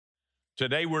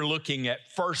Today we're looking at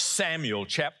 1 Samuel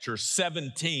chapter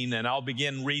 17, and I'll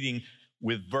begin reading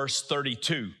with verse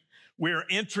 32. We're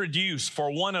introduced for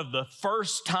one of the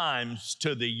first times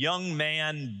to the young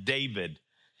man David,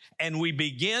 and we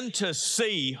begin to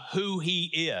see who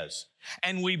he is.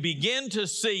 And we begin to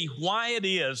see why it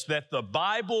is that the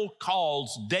Bible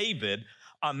calls David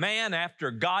a man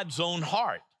after God's own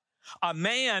heart, a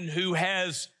man who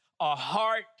has a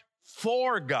heart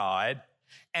for God,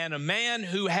 and a man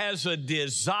who has a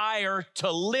desire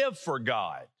to live for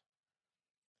God.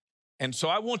 And so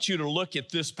I want you to look at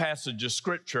this passage of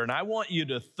Scripture, and I want you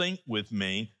to think with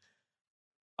me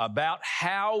about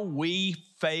how we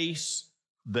face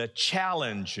the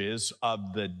challenges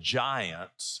of the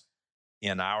giants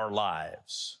in our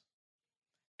lives.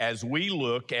 As we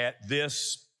look at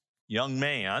this young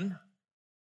man,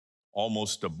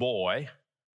 almost a boy,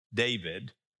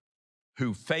 David,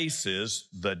 who faces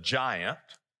the giant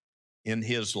in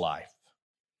his life.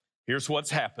 Here's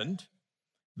what's happened.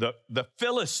 The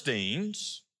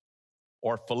Philistines,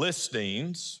 or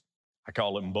Philistines, I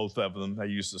call them both of them, they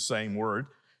use the same word,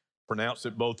 pronounce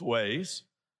it both ways.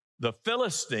 The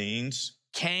Philistines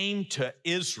came to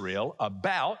Israel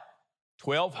about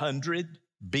 1200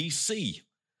 BC.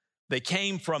 They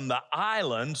came from the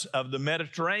islands of the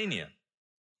Mediterranean.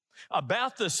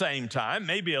 About the same time,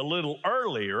 maybe a little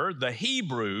earlier, the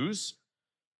Hebrews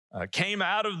came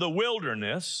out of the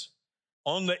wilderness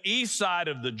on the east side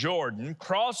of the Jordan,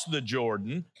 crossed the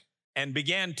Jordan, and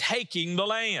began taking the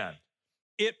land.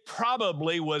 It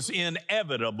probably was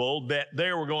inevitable that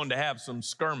they were going to have some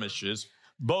skirmishes,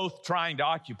 both trying to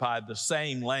occupy the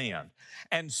same land.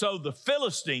 And so the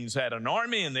Philistines had an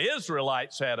army and the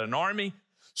Israelites had an army.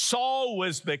 Saul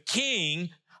was the king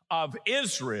of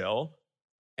Israel,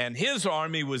 and his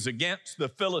army was against the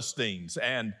Philistines.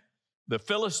 And the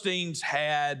Philistines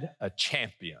had a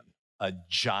champion, a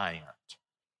giant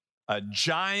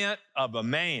of a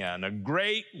man, a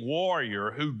great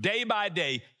warrior who day by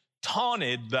day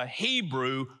taunted the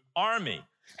Hebrew army.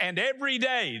 And every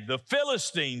day the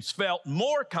Philistines felt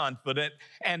more confident,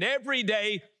 and every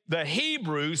day the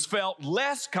Hebrews felt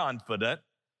less confident.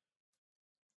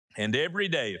 And every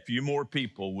day a few more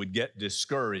people would get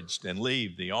discouraged and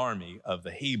leave the army of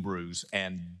the Hebrews.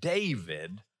 And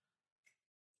David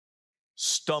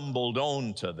stumbled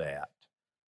onto that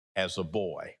as a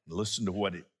boy. Listen to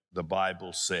what the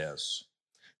Bible says.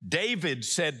 David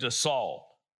said to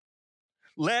Saul,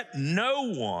 "Let no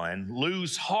one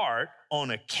lose heart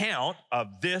on account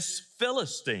of this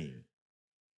Philistine.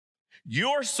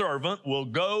 Your servant will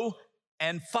go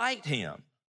and fight him."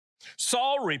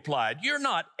 Saul replied, "You're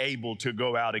not able to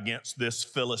go out against this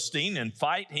Philistine and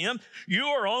fight him. You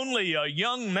are only a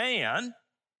young man,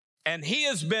 and he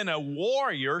has been a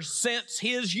warrior since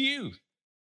his youth."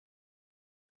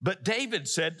 But David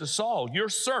said to Saul, "Your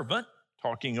servant,"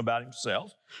 talking about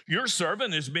himself, "your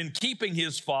servant has been keeping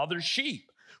his father's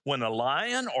sheep. When a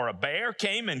lion or a bear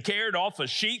came and carried off a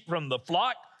sheep from the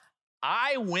flock,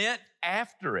 I went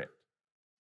after it,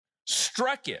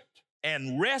 struck it,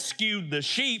 and rescued the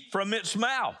sheep from its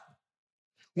mouth.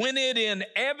 When it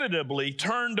inevitably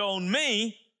turned on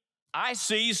me, I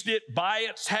seized it by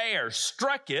its hair,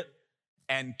 struck it,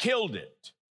 and killed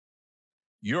it.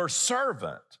 Your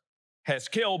servant has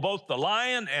killed both the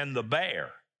lion and the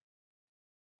bear.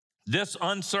 This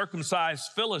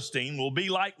uncircumcised Philistine will be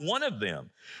like one of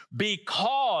them,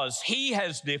 because he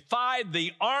has defied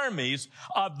the armies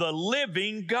of the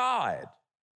living God.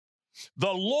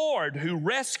 The Lord who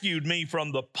rescued me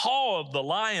from the paw of the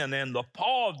lion and the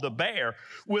paw of the bear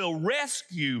will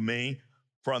rescue me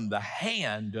from the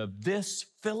hand of this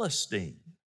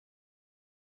Philistine."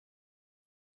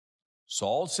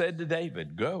 Saul said to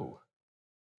David, "Go,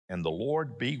 and the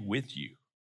Lord be with you."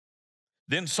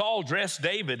 Then Saul dressed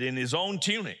David in his own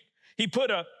tunic. He put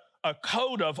a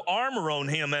coat of armor on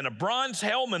him and a bronze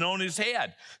helmet on his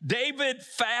head. David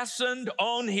fastened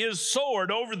on his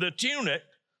sword over the tunic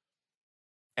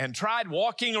and tried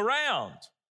walking around,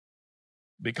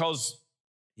 because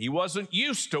he wasn't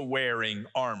used to wearing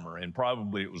armor, and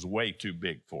probably it was way too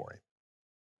big for him.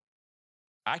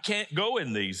 "I can't go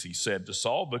in these," he said to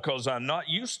Saul, "because I'm not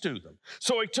used to them."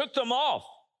 So he took them off.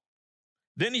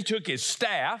 Then he took his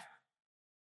staff.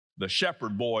 The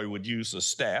shepherd boy would use a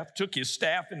staff, took his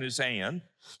staff in his hand,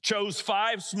 chose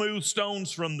 5 smooth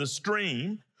stones from the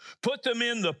stream, put them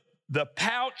in the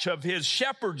pouch of his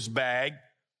shepherd's bag,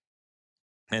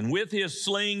 and with his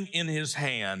sling in his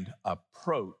hand,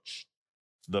 approached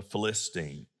the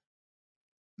Philistine.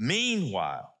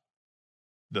 Meanwhile,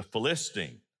 the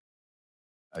Philistine,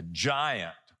 a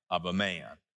giant of a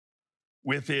man,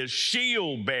 with his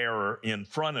shield bearer in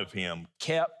front of him,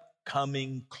 kept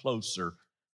coming closer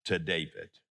to David.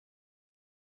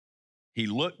 He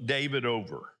looked David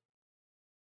over,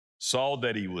 saw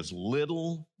that he was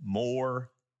little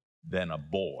more than a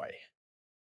boy,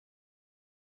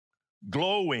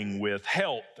 glowing with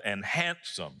health and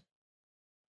handsome,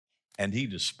 and he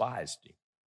despised him.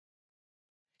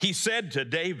 He said to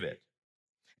David,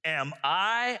 "Am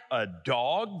I a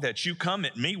dog that you come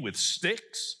at me with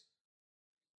sticks?"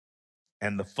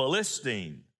 And the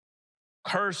Philistine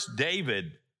cursed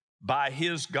David by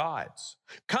his gods.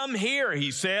 "Come here,"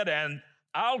 he said, "and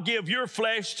I'll give your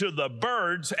flesh to the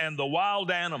birds and the wild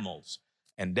animals."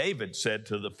 And David said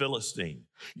to the Philistine,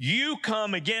 "You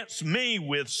come against me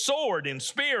with sword and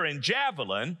spear and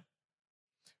javelin,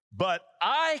 but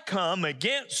I come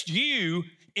against you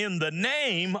in the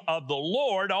name of the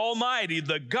Lord Almighty,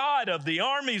 the God of the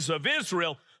armies of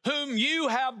Israel, whom you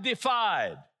have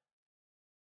defied.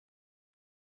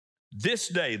 This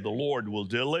day the Lord will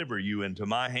deliver you into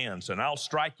my hands, and I'll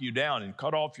strike you down and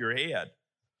cut off your head.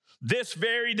 This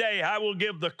very day I will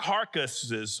give the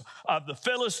carcasses of the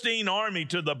Philistine army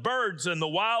to the birds and the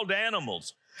wild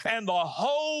animals, and the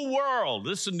whole world,"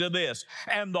 listen to this,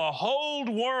 "and the whole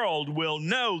world will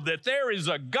know that there is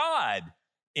a God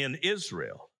in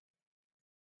Israel.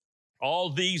 All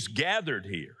these gathered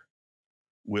here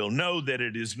will know that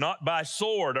it is not by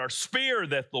sword or spear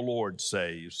that the Lord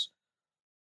saves,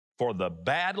 for the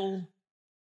battle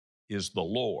is the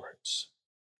Lord's,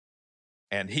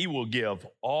 and he will give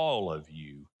all of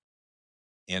you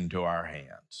into our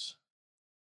hands."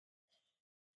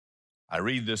 I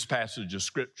read this passage of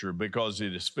Scripture because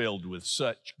it is filled with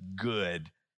such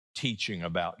good teaching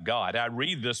about God. I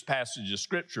read this passage of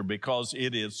Scripture because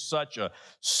it is such a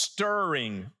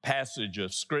stirring passage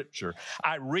of Scripture.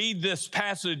 I read this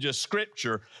passage of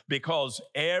Scripture because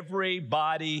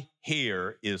everybody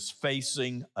here is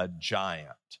facing a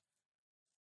giant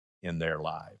in their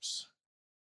lives.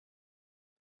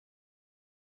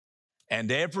 And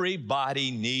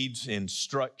everybody needs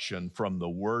instruction from the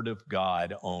Word of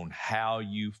God on how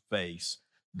you face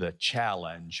the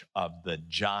challenge of the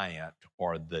giant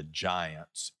or the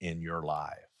giants in your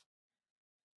life.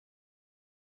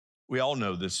 We all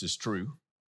know this is true.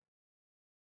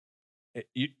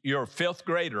 You're a fifth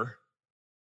grader,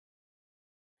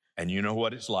 and you know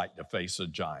what it's like to face a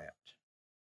giant,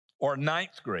 or a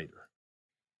ninth grader,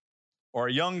 or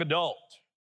a young adult,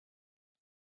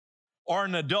 or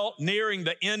an adult nearing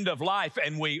the end of life,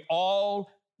 and we all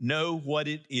know what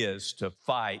it is to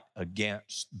fight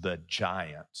against the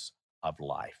giants of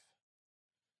life.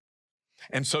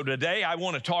 And so today I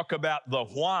want to talk about the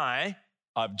why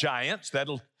of giants.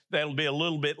 That'll be a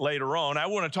little bit later on. I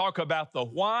want to talk about the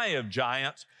why of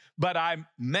giants, but I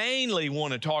mainly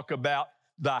want to talk about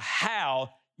the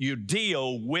how you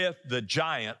deal with the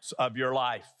giants of your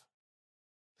life.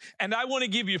 And I want to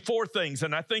give you 4 things,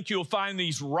 and I think you'll find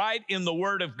these right in the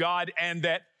Word of God, and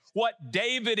that what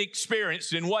David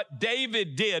experienced and what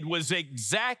David did was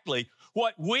exactly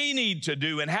what we need to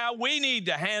do and how we need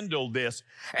to handle this.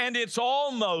 And it's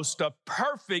almost a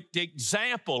perfect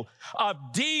example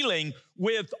of dealing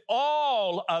with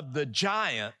all of the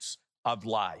giants of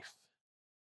life.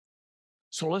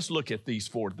 So let's look at these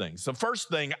 4 things. The first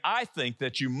thing I think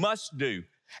that you must do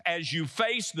as you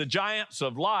face the giants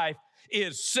of life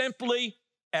is simply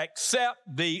accept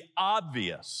the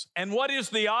obvious. And what is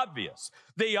the obvious?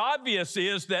 The obvious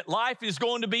is that life is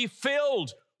going to be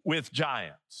filled with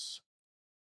giants.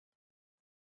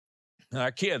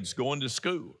 Our kids going to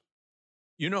school,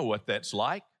 you know what that's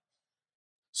like.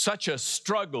 Such a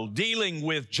struggle dealing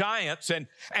with giants. And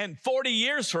 40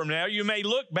 years from now, you may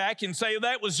look back and say,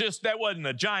 that wasn't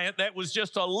a giant, that was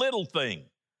just a little thing.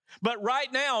 But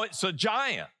right now, it's a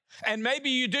giant. And maybe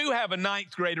you do have a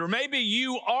ninth grader. Maybe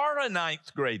you are a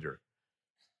ninth grader.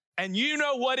 And you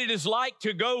know what it is like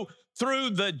to go through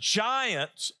the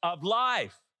giants of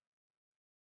life.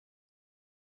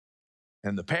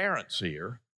 And the parents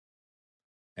here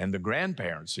and the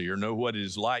grandparents here know what it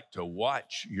is like to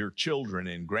watch your children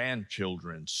and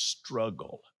grandchildren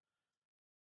struggle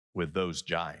with those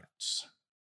giants.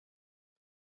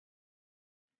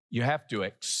 You have to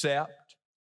accept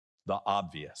the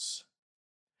obvious.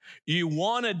 You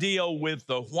want to deal with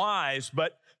the whys,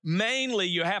 but mainly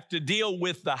you have to deal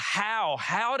with the how.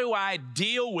 How do I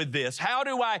deal with this? How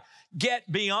do I get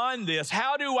beyond this?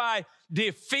 How do I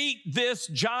defeat this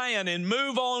giant and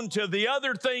move on to the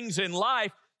other things in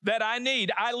life that I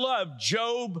need? I love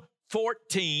Job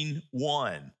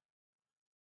 14:1.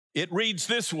 It reads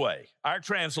this way. Our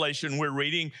translation we're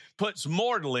reading puts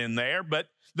mortal in there, but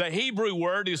the Hebrew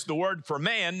word is the word for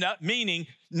man, meaning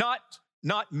not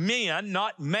men,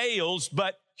 not males,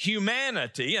 but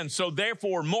humanity, and so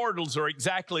therefore mortals are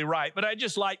exactly right. But I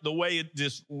just like the way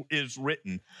this is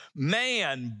written.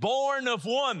 Man born of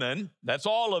woman, that's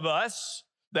all of us.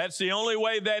 That's the only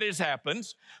way that it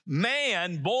happens.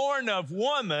 Man born of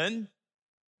woman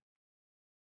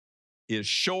is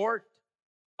short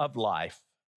of life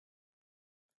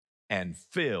and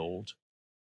filled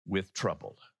with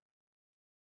trouble.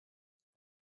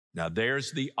 Now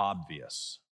there's the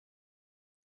obvious.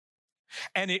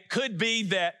 And it could be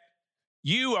that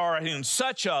you are in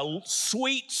such a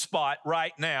sweet spot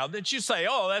right now that you say,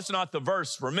 oh, that's not the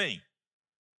verse for me.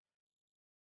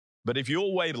 But if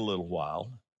you'll wait a little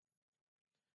while,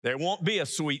 there won't be a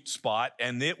sweet spot,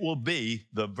 and it will be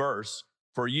the verse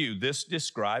for you. This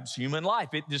describes human life.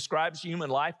 It describes human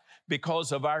life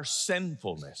because of our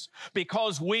sinfulness,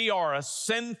 because we are a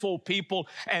sinful people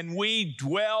and we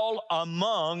dwell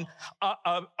among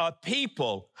a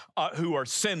people who are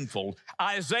sinful.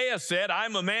 Isaiah said,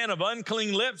 I'm a man of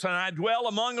unclean lips and I dwell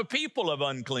among a people of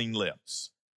unclean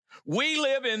lips. We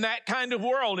live in that kind of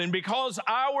world, and because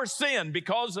our sin,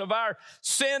 because of our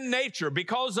sin nature,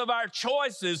 because of our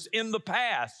choices in the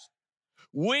past,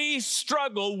 we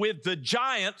struggle with the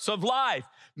giants of life.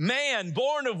 Man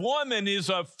born of woman is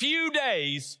a few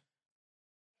days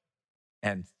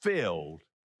and filled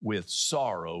with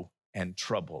sorrow and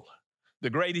trouble. The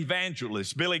great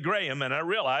evangelist, Billy Graham, and I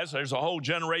realize there's a whole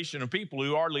generation of people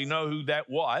who hardly know who that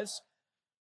was.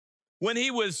 When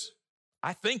he was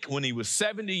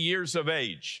 70 years of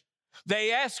age,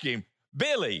 they asked him,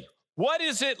 Billy, what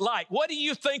is it like? What do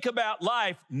you think about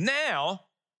life now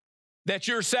that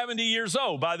you're 70 years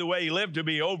old? By the way, he lived to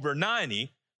be over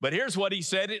 90, but here's what he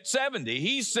said at 70.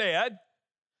 He said,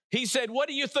 what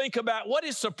do you think about, what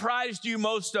has surprised you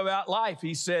most about life?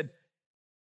 He said,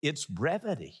 it's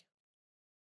brevity.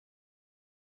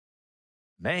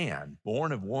 Man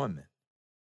born of woman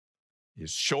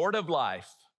is short of life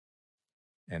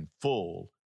and full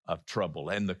of trouble.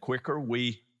 And the quicker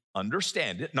we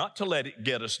understand it, not to let it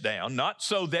get us down, not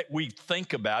so that we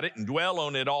think about it and dwell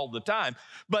on it all the time,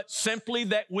 but simply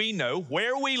that we know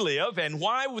where we live and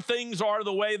why things are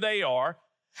the way they are,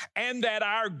 and that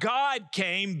our God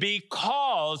came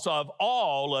because of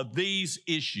all of these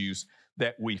issues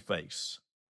that we face.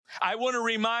 I want to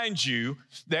remind you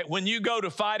that when you go to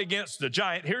fight against a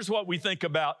giant, here's what we think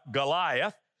about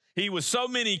Goliath. He was so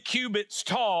many cubits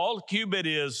tall. Cubit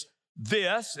is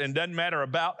this, and doesn't matter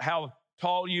about how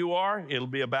tall you are. It'll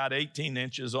be about 18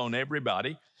 inches on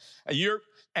everybody.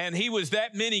 And he was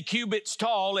that many cubits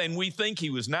tall, and we think he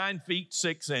was 9 feet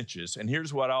 6 inches. And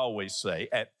here's what I always say.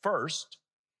 At first,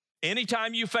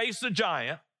 anytime you face a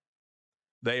giant,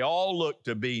 they all look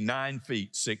to be 9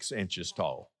 feet 6 inches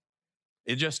tall.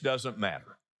 It just doesn't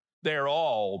matter. They're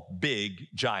all big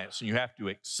giants, and you have to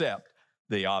accept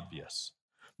the obvious.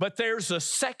 But there's a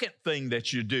second thing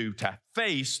that you do to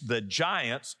face the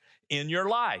giants in your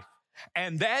life,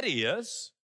 and that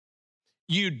is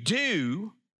you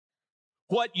do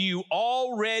what you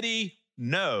already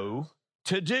know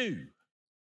to do.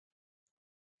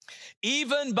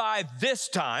 Even by this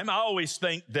time, I always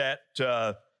think that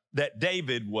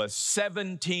David was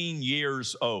 17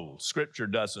 years old. Scripture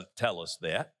doesn't tell us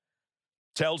that.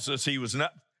 It tells us he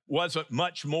wasn't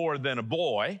much more than a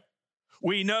boy.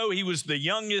 We know he was the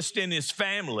youngest in his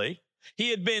family.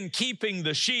 He had been keeping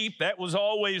the sheep. That was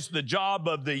always the job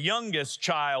of the youngest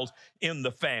child in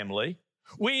the family.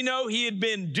 We know he had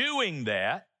been doing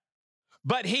that,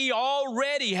 but he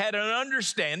already had an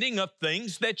understanding of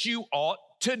things that you ought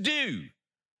to do.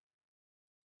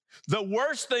 The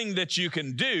worst thing that you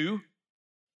can do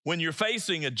when you're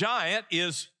facing a giant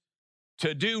is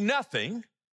to do nothing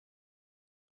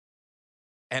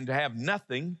and to have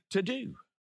nothing to do.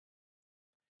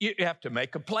 You have to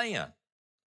make a plan.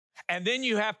 And then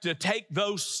you have to take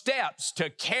those steps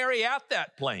to carry out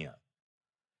that plan.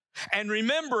 And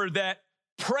remember that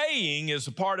praying is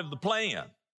a part of the plan.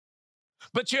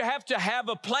 But you have to have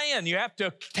a plan. You have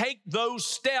to take those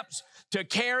steps to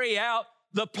carry out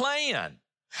the plan.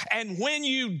 And when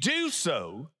you do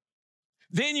so,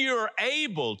 then you're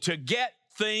able to get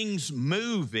things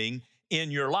moving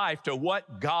in your life to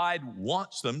what God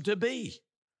wants them to be.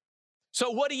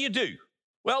 So what do?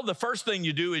 Well, the first thing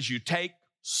you do is you take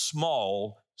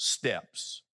small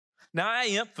steps. Now, I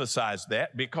emphasize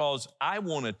that because I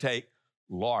want to take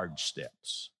large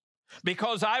steps,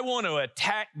 because I want to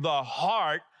attack the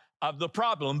heart of the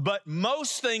problem. But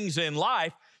most things in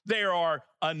life, there are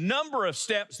a number of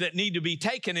steps that need to be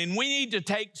taken, and we need to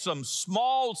take some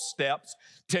small steps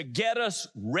to get us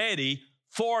ready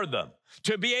for them,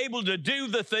 to be able to do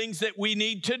the things that we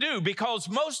need to do, because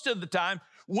most of the time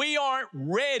we aren't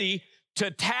ready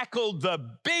to tackle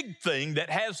the big thing that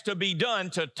has to be done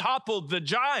to topple the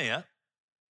giant,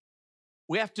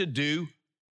 we have to do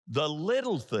the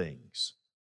little things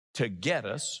to get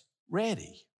us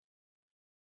ready.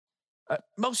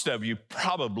 Most of you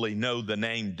probably know the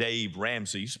name Dave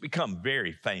Ramsey. He's become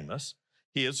very famous.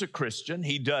 He is a Christian.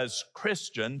 He does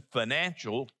Christian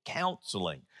financial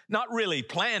counseling. Not really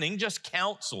planning, just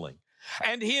counseling.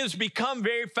 And he has become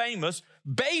very famous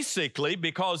basically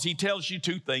because he tells you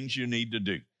two things you need to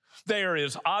do. They're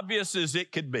as obvious as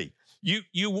it could be.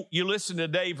 You listen to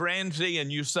Dave Ramsey and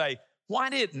you say,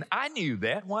 I knew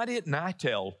that. Why didn't I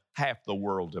tell half the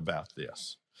world about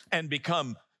this and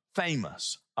become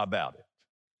famous about it?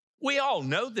 We all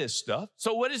know this stuff.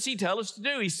 So what does he tell us to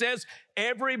do? He says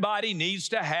everybody needs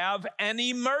to have an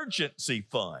emergency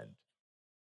fund.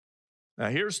 Now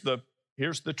here's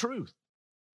the truth.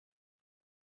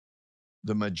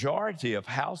 The majority of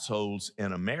households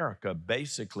in America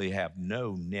basically have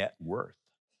no net worth.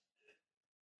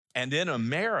 And in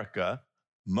America,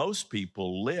 most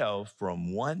people live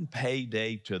from one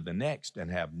payday to the next and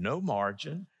have no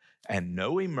margin and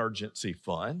no emergency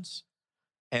funds.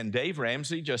 And Dave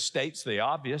Ramsey just states the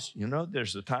obvious.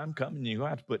 There's a time coming you're going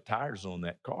to have to put tires on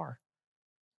that car.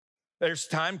 There's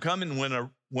time coming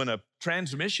when a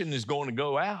transmission is going to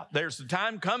go out. There's a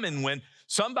time coming when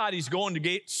somebody's going to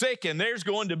get sick and there's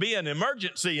going to be an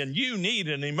emergency and you need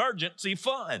an emergency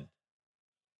fund.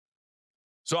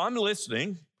 So I'm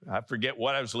listening. I forget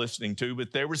what I was listening to,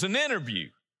 but there was an interview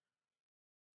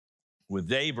with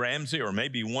Dave Ramsey or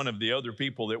maybe one of the other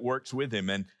people that works with him.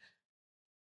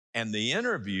 And the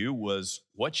interview was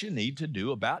what you need to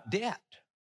do about debt.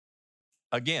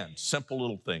 Again, simple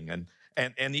little thing.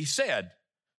 And he said,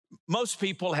 most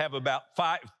people have about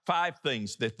five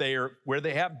things where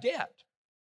they have debt.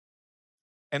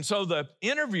 And so the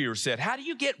interviewer said, how do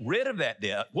you get rid of that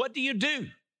debt? What do you do?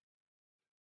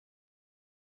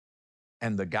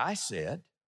 And the guy said,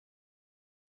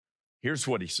 here's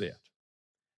what he said.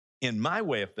 In my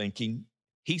way of thinking,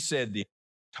 he said the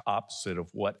opposite of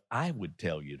what I would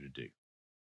tell you to do.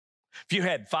 If you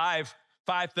had five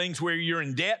things where you're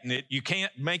in debt and you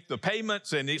can't make the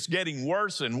payments and it's getting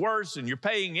worse and worse and you're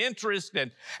paying interest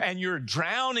and you're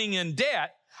drowning in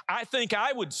debt, I think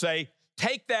I would say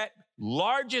take that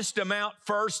largest amount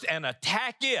first and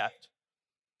attack it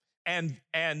and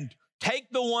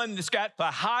take the one that's got the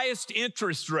highest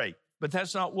interest rate. But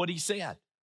that's not what he said.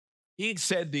 He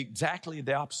said exactly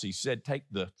the opposite. He said take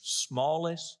the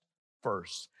smallest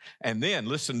first. And then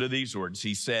listen to these words.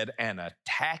 He said, and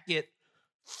attack it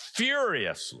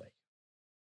furiously.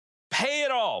 Pay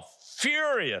it off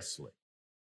furiously.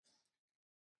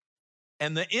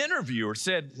 And the interviewer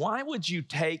said, why would you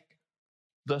take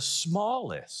the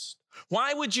smallest?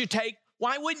 Why wouldn't you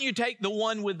take the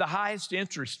one with the highest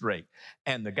interest rate?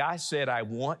 And the guy said, I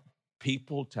want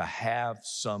people to have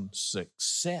some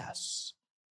success.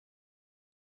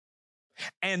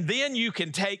 And then you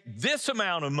can take this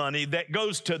amount of money that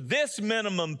goes to this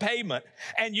minimum payment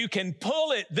and you can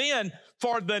pull it then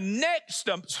for the next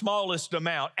smallest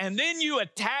amount. And then you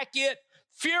attack it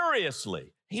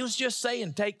furiously. He was just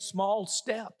saying, take small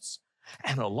steps.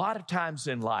 And a lot of times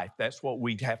in life, that's what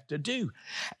we'd have to do.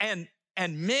 And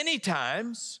many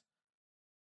times,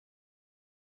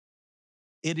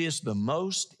 it is the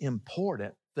most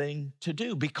important thing to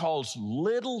do because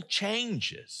little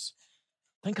changes.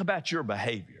 Think about your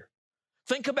behavior.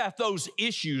 Think about those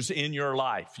issues in your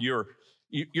life. Your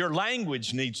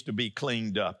language needs to be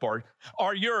cleaned up, or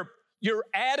your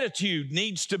attitude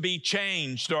needs to be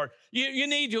changed, or you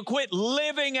need to quit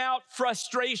living out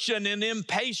frustration and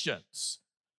impatience.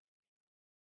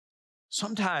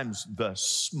 Sometimes the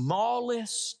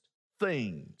smallest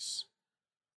things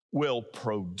will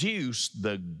produce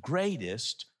the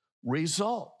greatest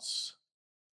results.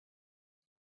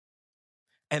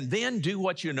 And then do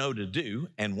what you know to do.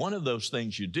 And one of those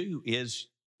things you do is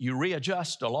you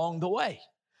readjust along the way.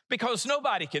 Because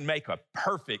nobody can make a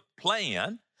perfect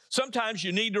plan. Sometimes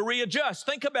you need to readjust.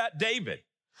 Think about David.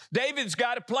 David's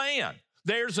got a plan.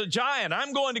 There's a giant.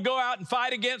 I'm going to go out and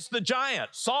fight against the giant.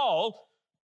 Saul,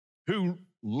 who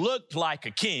looked like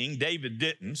a king, David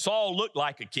didn't. Saul looked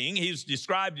like a king. He's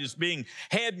described as being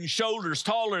head and shoulders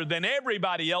taller than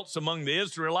everybody else among the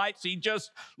Israelites. He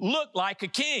just looked like a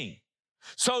king.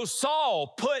 So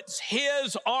Saul puts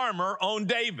his armor on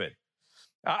David.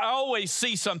 I always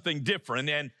see something different,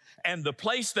 and the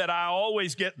place that I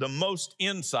always get the most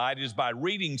insight is by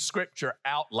reading Scripture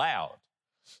out loud.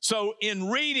 So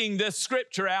in reading this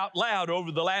Scripture out loud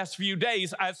over the last few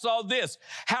days, I saw this,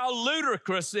 how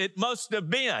ludicrous it must have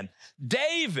been.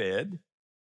 David,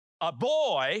 a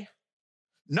boy,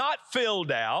 not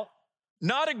filled out,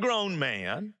 not a grown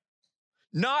man,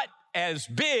 not as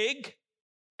big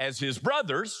as his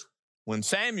brothers. When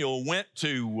Samuel went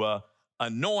to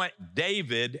anoint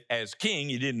David as king,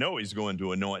 he didn't know he was going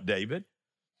to anoint David.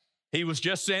 He was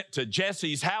just sent to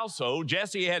Jesse's household.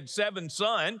 Jesse had 7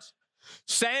 sons.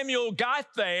 Samuel got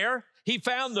there. He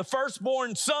found the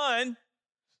firstborn son.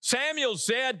 Samuel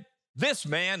said, "This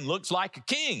man looks like a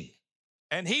king."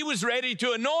 And he was ready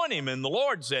to anoint him. And the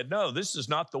Lord said, "No, this is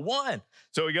not the one."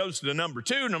 So he goes to the number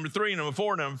 2, number 3, number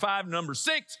 4, number 5, number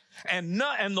 6. And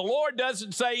the Lord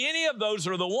doesn't say any of those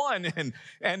are the one.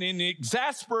 And in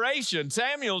exasperation,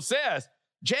 Samuel says,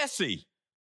 "Jesse,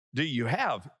 do you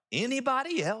have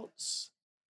anybody else?"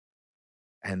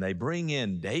 And they bring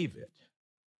in David.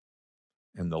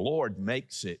 And the Lord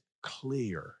makes it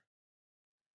clear.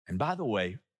 And by the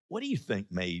way, what do you think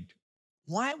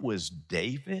why was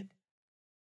David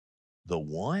the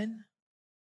one?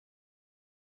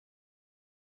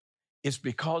 It's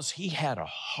because he had a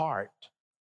heart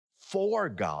for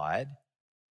God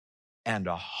and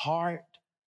a heart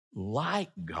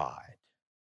like God.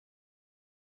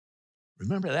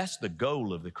 Remember, that's the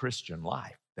goal of the Christian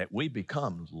life, that we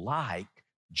become like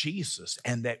Jesus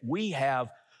and that we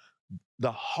have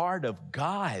the heart of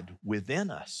God within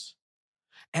us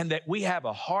and that we have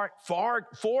a heart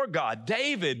for God.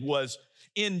 David was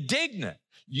indignant.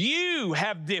 "You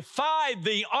have defied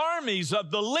the armies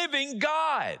of the living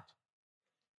God.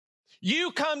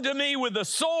 You come to me with a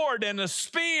sword and a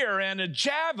spear and a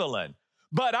javelin,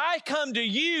 but I come to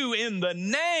you in the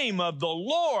name of the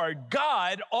Lord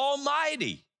God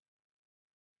Almighty."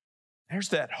 There's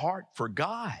that heart for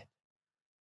God.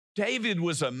 David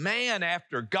was a man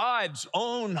after God's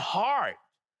own heart.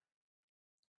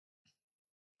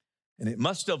 And it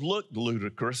must have looked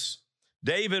ludicrous.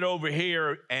 David over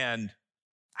here, and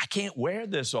 "I can't wear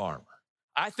this armor.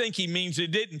 I think he means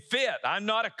it didn't fit. I'm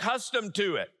not accustomed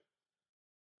to it."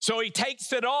 So he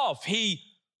takes it off.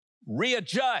 He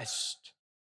readjusts.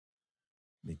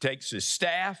 He takes his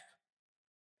staff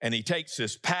and he takes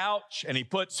his pouch and he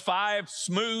puts 5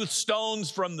 smooth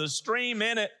stones from the stream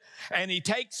in it. And he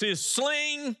takes his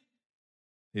slingshot,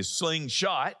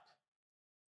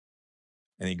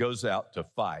 and he goes out to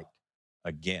fight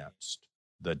against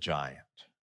the giant.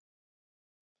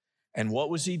 And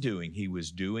what was he doing? He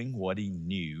was doing what he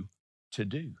knew to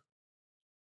do.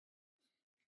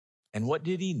 And what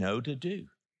did he know to do?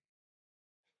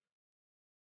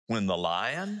 When the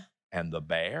lion and the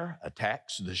bear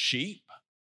attacks the sheep,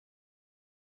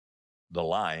 the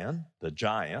lion, the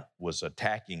giant, was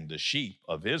attacking the sheep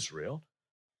of Israel.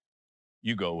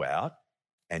 You go out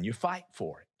and you fight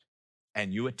for it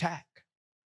and you attack.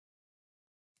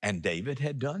 And David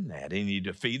had done that, and he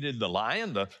defeated the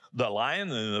lion. The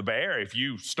lion and the bear, if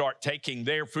you start taking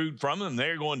their food from them,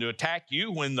 they're going to attack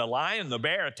you. When the lion and the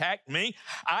bear attacked me,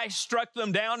 I struck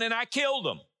them down and I killed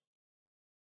them.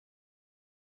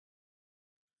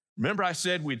 Remember I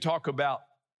said we'd talk about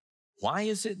why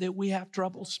is it that we have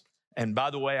troubles? And by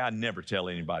the way, I never tell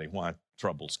anybody why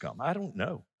troubles come. I don't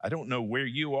know. I don't know where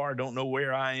you are. I don't know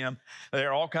where I am. There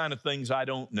are all kinds of things I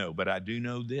don't know, but I do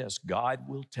know this. God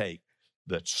will take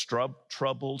the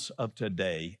troubles of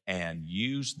today and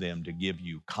use them to give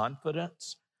you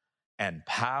confidence and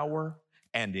power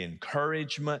and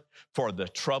encouragement for the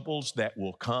troubles that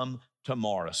will come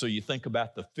tomorrow. So you think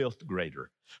about the 5th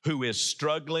grader who is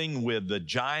struggling with the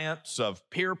giants of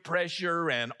peer pressure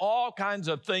and all kinds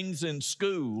of things in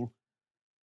school.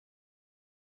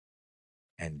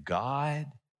 And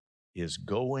God is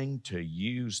going to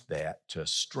use that to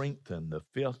strengthen the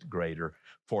 5th grader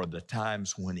for the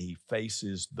times when he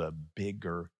faces the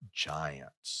bigger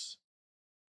giants.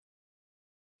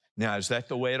 Now, is that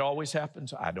the way it always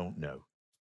happens? I don't know.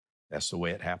 That's the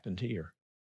way it happened here.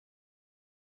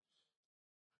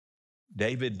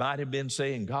 David might have been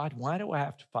saying, "God, why do I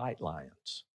have to fight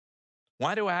lions?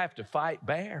 Why do I have to fight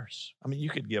bears?" I mean, you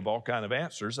could give all kinds of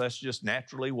answers. That's just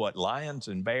naturally what lions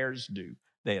and bears do.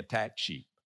 They attack sheep.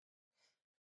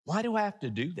 Why do I have to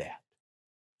do that?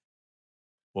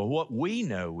 Well, what we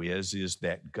know is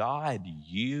that God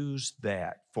used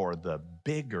that for the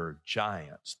bigger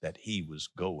giants that he was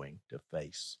going to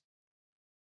face.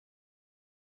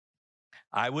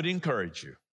 I would encourage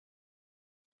you.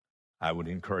 I would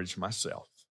encourage myself.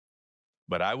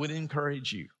 But I would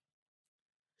encourage you,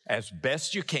 as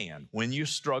best you can, when you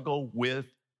struggle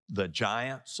with the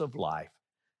giants of life,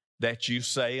 that you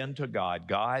say unto God,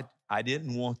 "God, I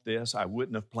didn't want this. I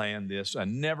wouldn't have planned this. I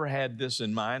never had this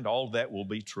in mind." All that will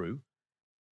be true.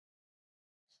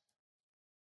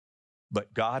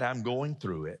 But God, I'm going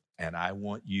through it, and I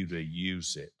want you to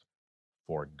use it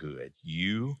for good.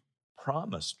 You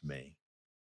promised me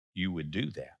you would do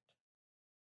that.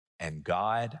 And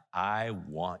God, I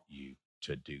want you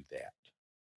to do that.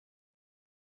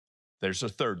 There's a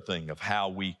third thing of how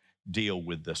we deal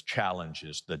with the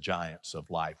challenges, the giants of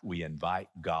life. We invite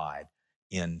God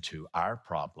into our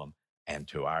problem and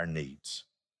to our needs.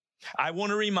 I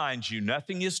want to remind you,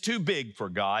 nothing is too big for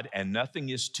God and nothing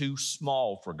is too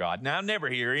small for God. Now, I never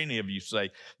hear any of you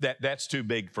say that that's too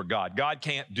big for God. God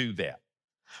can't do that.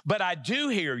 But I do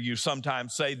hear you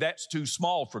sometimes say that's too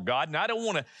small for God, and I don't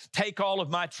want to take all of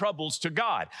my troubles to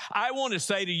God. I want to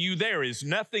say to you, there is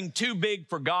nothing too big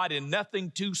for God and nothing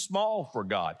too small for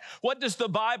God. What does the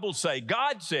Bible say?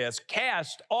 God says,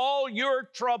 cast all your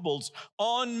troubles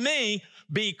on me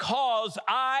because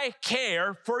I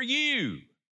care for you.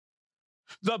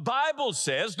 The Bible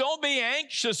says, don't be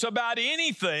anxious about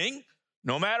anything,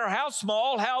 no matter how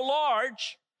small, how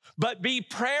large, but be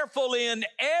prayerful in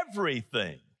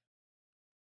everything.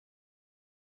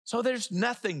 So there's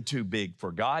nothing too big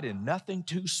for God and nothing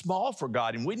too small for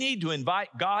God. And we need to invite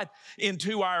God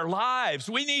into our lives.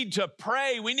 We need to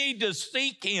pray. We need to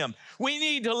seek Him. We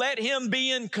need to let Him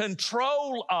be in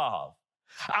control of.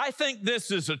 I think this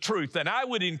is a truth, and I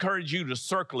would encourage you to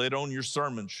circle it on your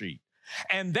sermon sheet.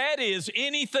 And that is,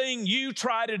 anything you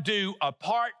try to do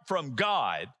apart from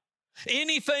God,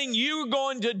 anything you're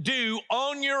going to do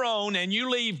on your own and you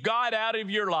leave God out of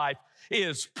your life,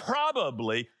 is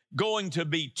probably going to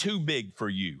be too big for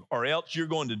you, or else you're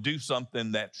going to do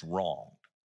something that's wrong.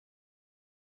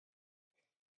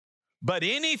 But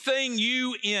anything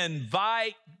you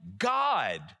invite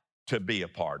God to be a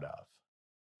part of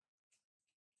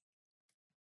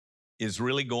is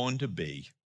really going to be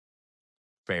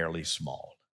fairly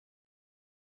small,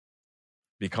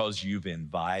 because you've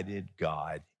invited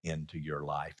God into your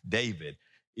life. David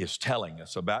is telling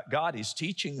us about God. He's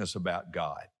teaching us about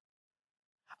God.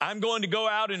 I'm going to go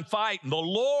out and fight, and the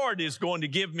Lord is going to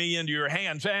give me into your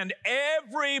hands. And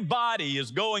everybody is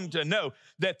going to know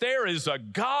that there is a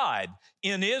God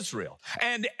in Israel.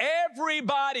 And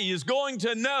everybody is going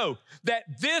to know that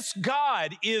this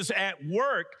God is at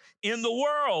work in the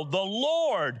world. The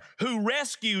Lord who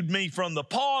rescued me from the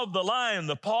paw of the lion,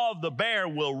 the paw of the bear,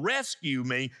 will rescue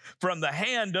me from the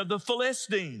hand of the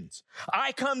Philistines.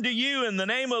 I come to you in the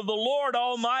name of the Lord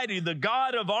Almighty, the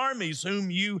God of armies,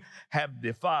 whom you have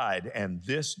defied. And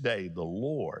this day the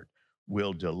Lord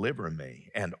will deliver me.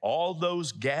 And all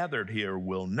those gathered here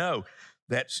will know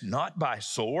that's not by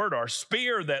sword or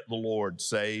spear that the Lord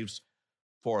saves,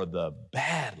 for the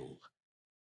battle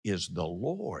is the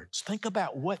Lord's. Think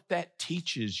about what that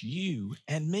teaches you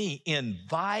and me.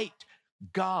 Invite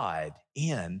God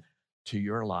in to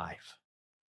your life.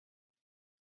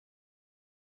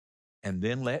 And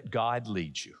then let God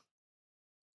lead you.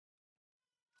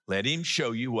 Let Him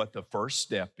show you what the first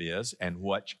step is and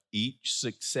what each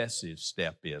successive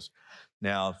step is.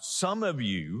 Now, some of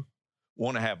you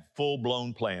want to have a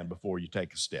full-blown plan before you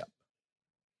take a step.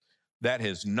 That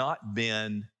has not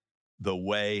been the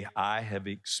way I have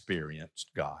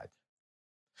experienced God.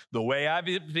 The way I've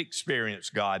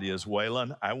experienced God is,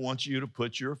 Waylon, I want you to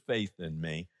put your faith in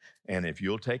me, and if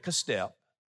you'll take a step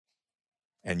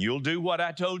and you'll do what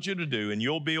I told you to do and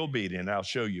you'll be obedient, I'll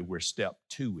show you where step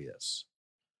 2 is.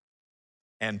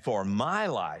 And for my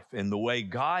life and the way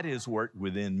God has worked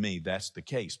within me, that's the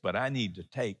case. But I need to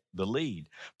take the lead.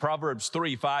 Proverbs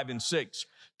 3, 5, and 6,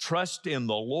 trust in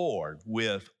the Lord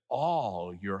with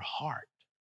all your heart.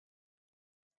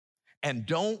 And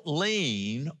don't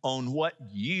lean on what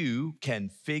you can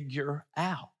figure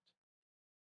out.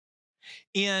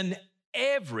 In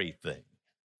everything,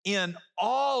 in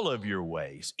all of your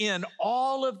ways, in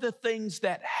all of the things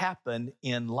that happen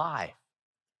in life,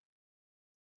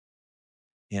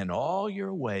 in all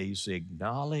your ways,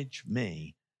 acknowledge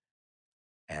me,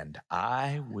 and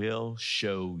I will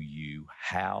show you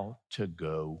how to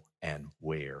go and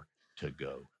where to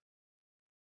go.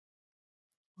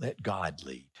 Let God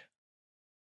lead.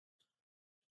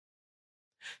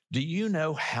 Do you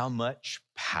know how much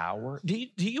power? Do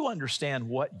you understand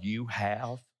what you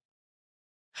have?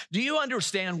 Do you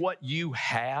understand what you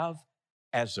have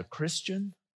as a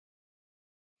Christian?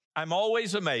 I'm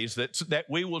always amazed that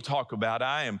we will talk about,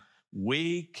 I am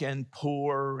weak and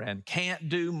poor and can't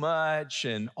do much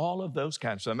and all of those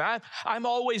kinds of stuff. I'm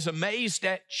always amazed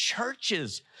at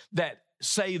churches that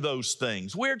say those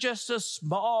things. We're just a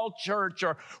small church,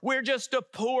 or we're just a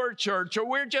poor church, or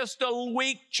we're just a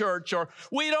weak church, or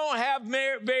we don't have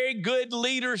very good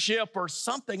leadership or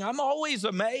something. I'm always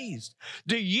amazed.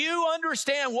 Do you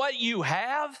understand what you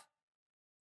have?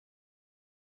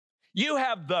 You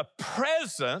have the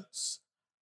presence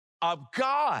of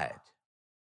God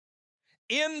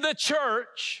in the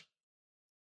church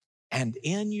and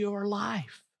in your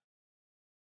life.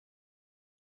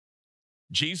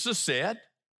 Jesus said,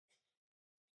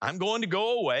 I'm going to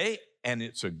go away, and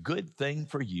it's a good thing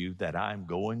for you that I'm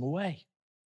going away.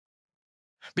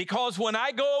 Because when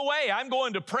I go away, I'm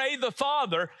going to pray the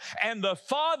Father, and the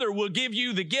Father will give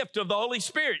you the gift of the Holy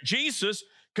Spirit. Jesus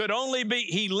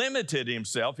he limited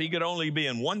himself. He could only be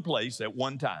in one place at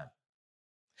one time.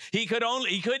 He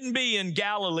couldn't be in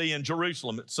Galilee and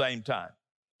Jerusalem at the same time.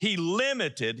 He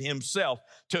limited himself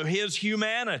to his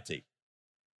humanity.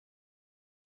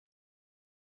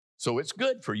 So it's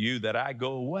good for you that I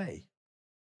go away,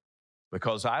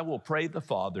 because I will pray the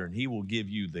Father, and he will give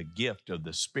you the gift of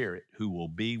the Spirit, who will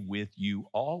be with you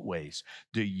always.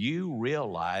 Do you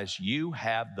realize you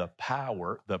have the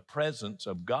power, the presence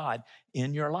of God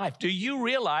in your life? Do you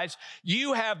realize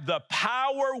you have the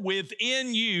power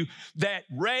within you that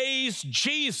raised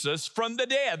Jesus from the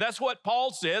dead? That's what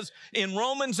Paul says in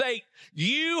Romans 8.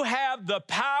 You have the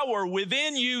power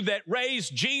within you that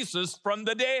raised Jesus from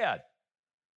the dead.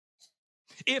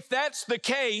 If that's the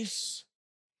case,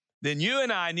 then you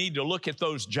and I need to look at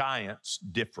those giants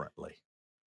differently.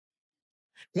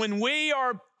 When we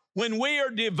are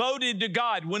devoted to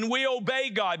God, when we obey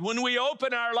God, when we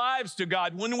open our lives to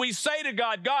God, when we say to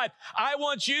God, God, I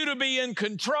want you to be in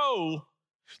control,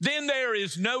 then there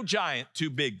is no giant too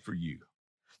big for you.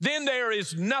 Then there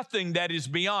is nothing that is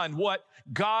beyond what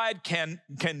God can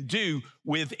do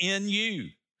within you.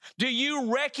 Do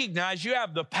you recognize you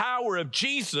have the power of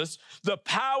Jesus, the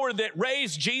power that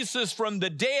raised Jesus from the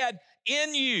dead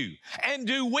in you? And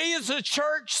do we as a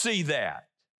church see that?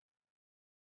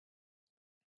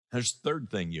 There's the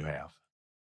third thing you have,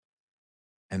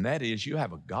 and that is you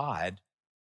have a God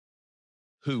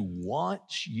who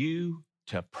wants you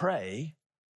to pray,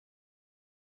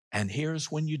 and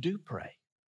here's when you do pray.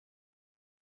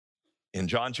 In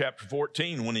John chapter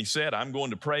 14, when he said, I'm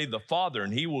going to pray the Father,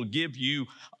 and he will give you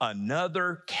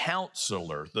another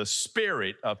counselor, the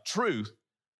Spirit of truth.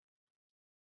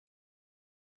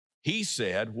 He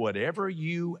said, whatever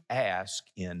you ask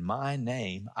in my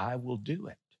name, I will do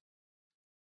it.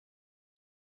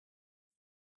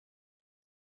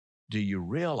 Do you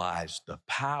realize the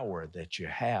power that you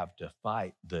have to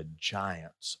fight the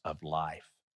giants of life?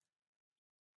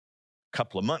 A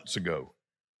couple of months ago,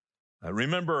 I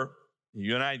remember the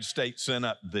United States sent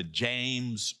up the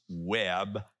James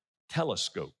Webb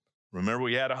telescope. Remember,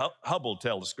 we had a Hubble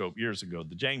telescope years ago.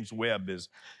 The James Webb is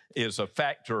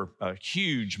a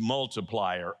huge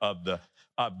multiplier of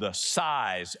the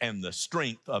size and the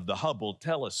strength of the Hubble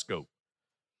telescope.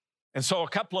 And so a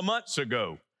couple of months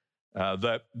ago,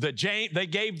 they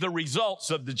gave the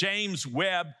results of the James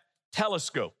Webb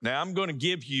telescope. Now, I'm going to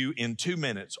give you in 2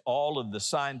 minutes all of the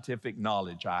scientific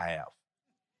knowledge I have.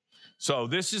 So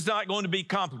this is not going to be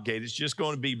complicated. It's just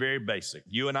going to be very basic.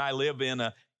 You and I live in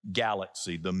a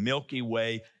galaxy, the Milky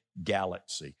Way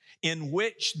galaxy, in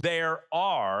which there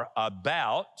are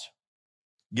about,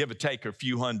 give or take a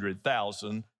few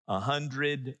 100,000,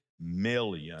 100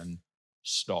 million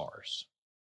stars.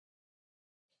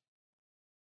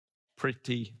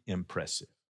 Pretty impressive.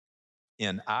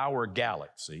 In our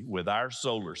galaxy, with our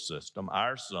solar system,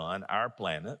 our sun, our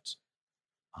planets,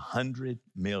 100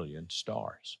 million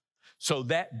stars. So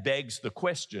that begs the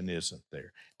question, isn't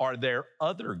there? Are there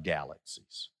other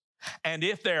galaxies? And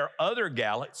if there are other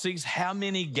galaxies, how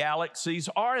many galaxies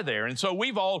are there? And so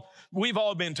we've all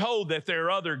been told that there are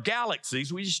other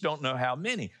galaxies. We just don't know how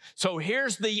many. So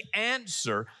here's the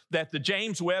answer that the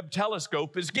James Webb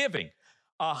telescope is giving.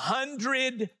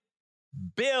 100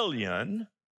 billion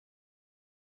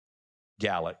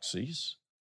galaxies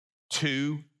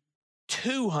to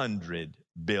 200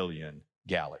 billion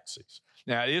galaxies.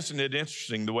 Now, isn't it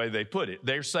interesting the way they put it?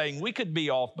 They're saying we could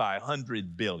be off by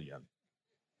 100 billion.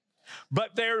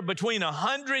 But there are between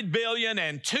 100 billion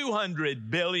and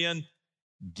 200 billion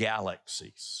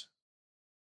galaxies.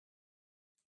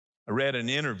 I read an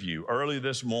interview early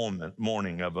this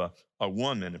morning of a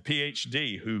woman, a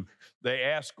PhD, who they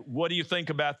asked, what do you think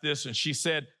about this? And she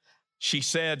said,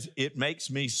 it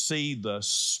makes me see the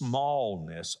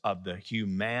smallness of the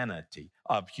humanity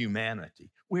of humanity.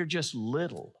 We're just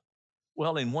little.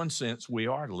 Well, in one sense, we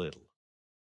are little.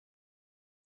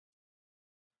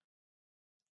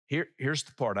 Here's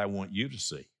the part I want you to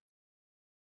see.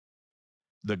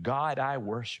 The God I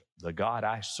worship, the God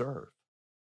I serve,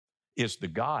 is the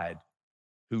God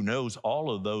who knows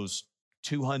all of those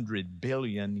 200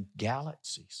 billion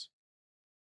galaxies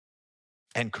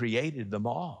and created them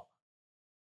all.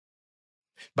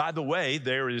 By the way,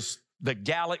 there is the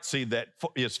galaxy that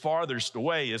is farthest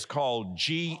away is called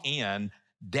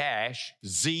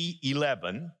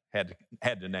GN-Z11,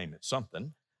 had to name it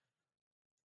something,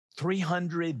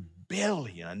 300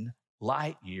 billion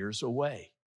light years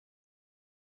away.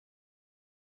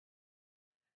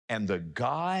 And the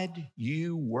God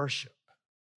you worship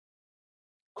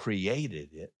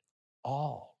created it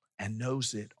all and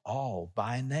knows it all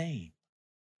by name.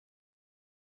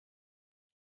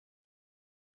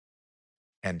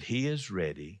 And he is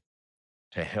ready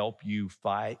to help you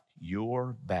fight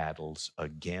your battles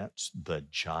against the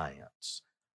giants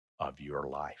of your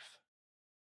life.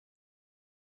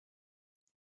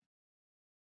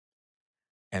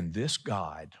 And this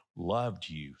God loved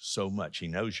you so much. He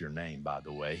knows your name, by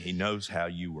the way. He knows how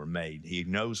you were made. He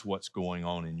knows what's going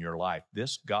on in your life.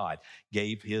 This God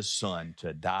gave his son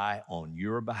to die on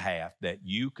your behalf that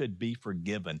you could be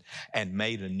forgiven and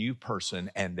made a new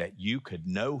person, and that you could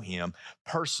know him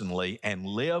personally and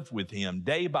live with him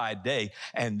day by day,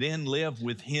 and then live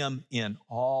with him in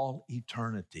all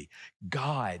eternity.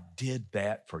 God did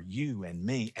that for you and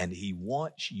me, and he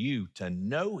wants you to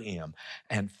know him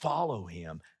and follow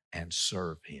him and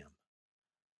serve him.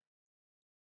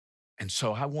 And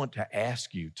so I want to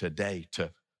ask you today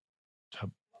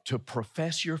to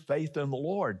profess your faith in the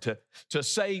Lord, to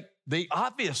say the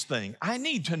obvious thing. I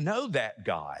need to know that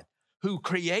God who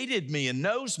created me and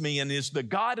knows me and is the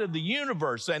God of the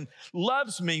universe and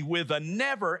loves me with a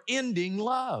never-ending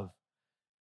love.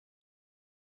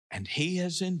 And he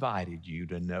has invited you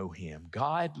to know him.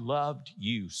 God loved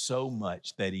you so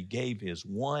much that he gave his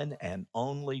one and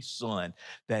only son,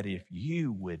 that if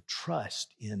you would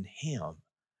trust in him,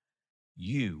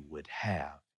 you would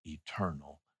have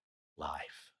eternal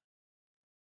life.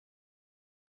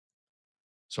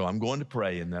 So I'm going to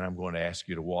pray, and then I'm going to ask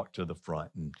you to walk to the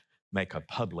front and make a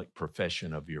public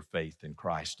profession of your faith in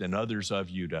Christ, and others of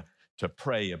you to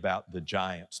pray about the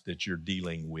giants that you're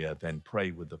dealing with and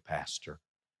pray with the pastor.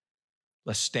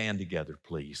 Let's stand together,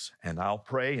 please, and I'll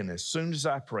pray, and as soon as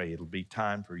I pray, it'll be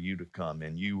time for you to come,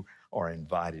 and you are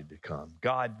invited to come.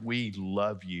 God, we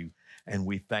love you, and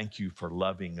we thank you for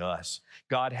loving us.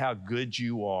 God, how good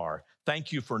you are.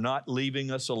 Thank you for not leaving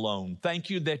us alone.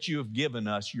 Thank you that you have given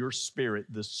us your Spirit,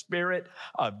 the Spirit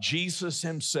of Jesus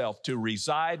himself, to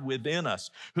reside within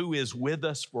us, who is with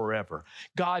us forever.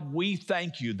 God, we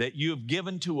thank you that you have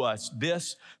given to us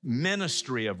this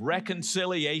ministry of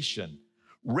reconciliation,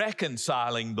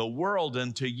 reconciling the world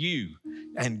unto you.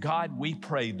 And God, we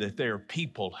pray that there are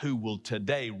people who will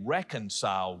today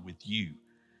reconcile with you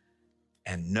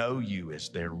and know you as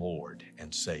their Lord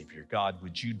and Savior. God,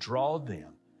 would you draw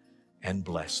them and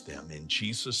bless them? In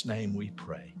Jesus' name we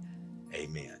pray.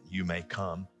 Amen. You may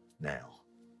come now.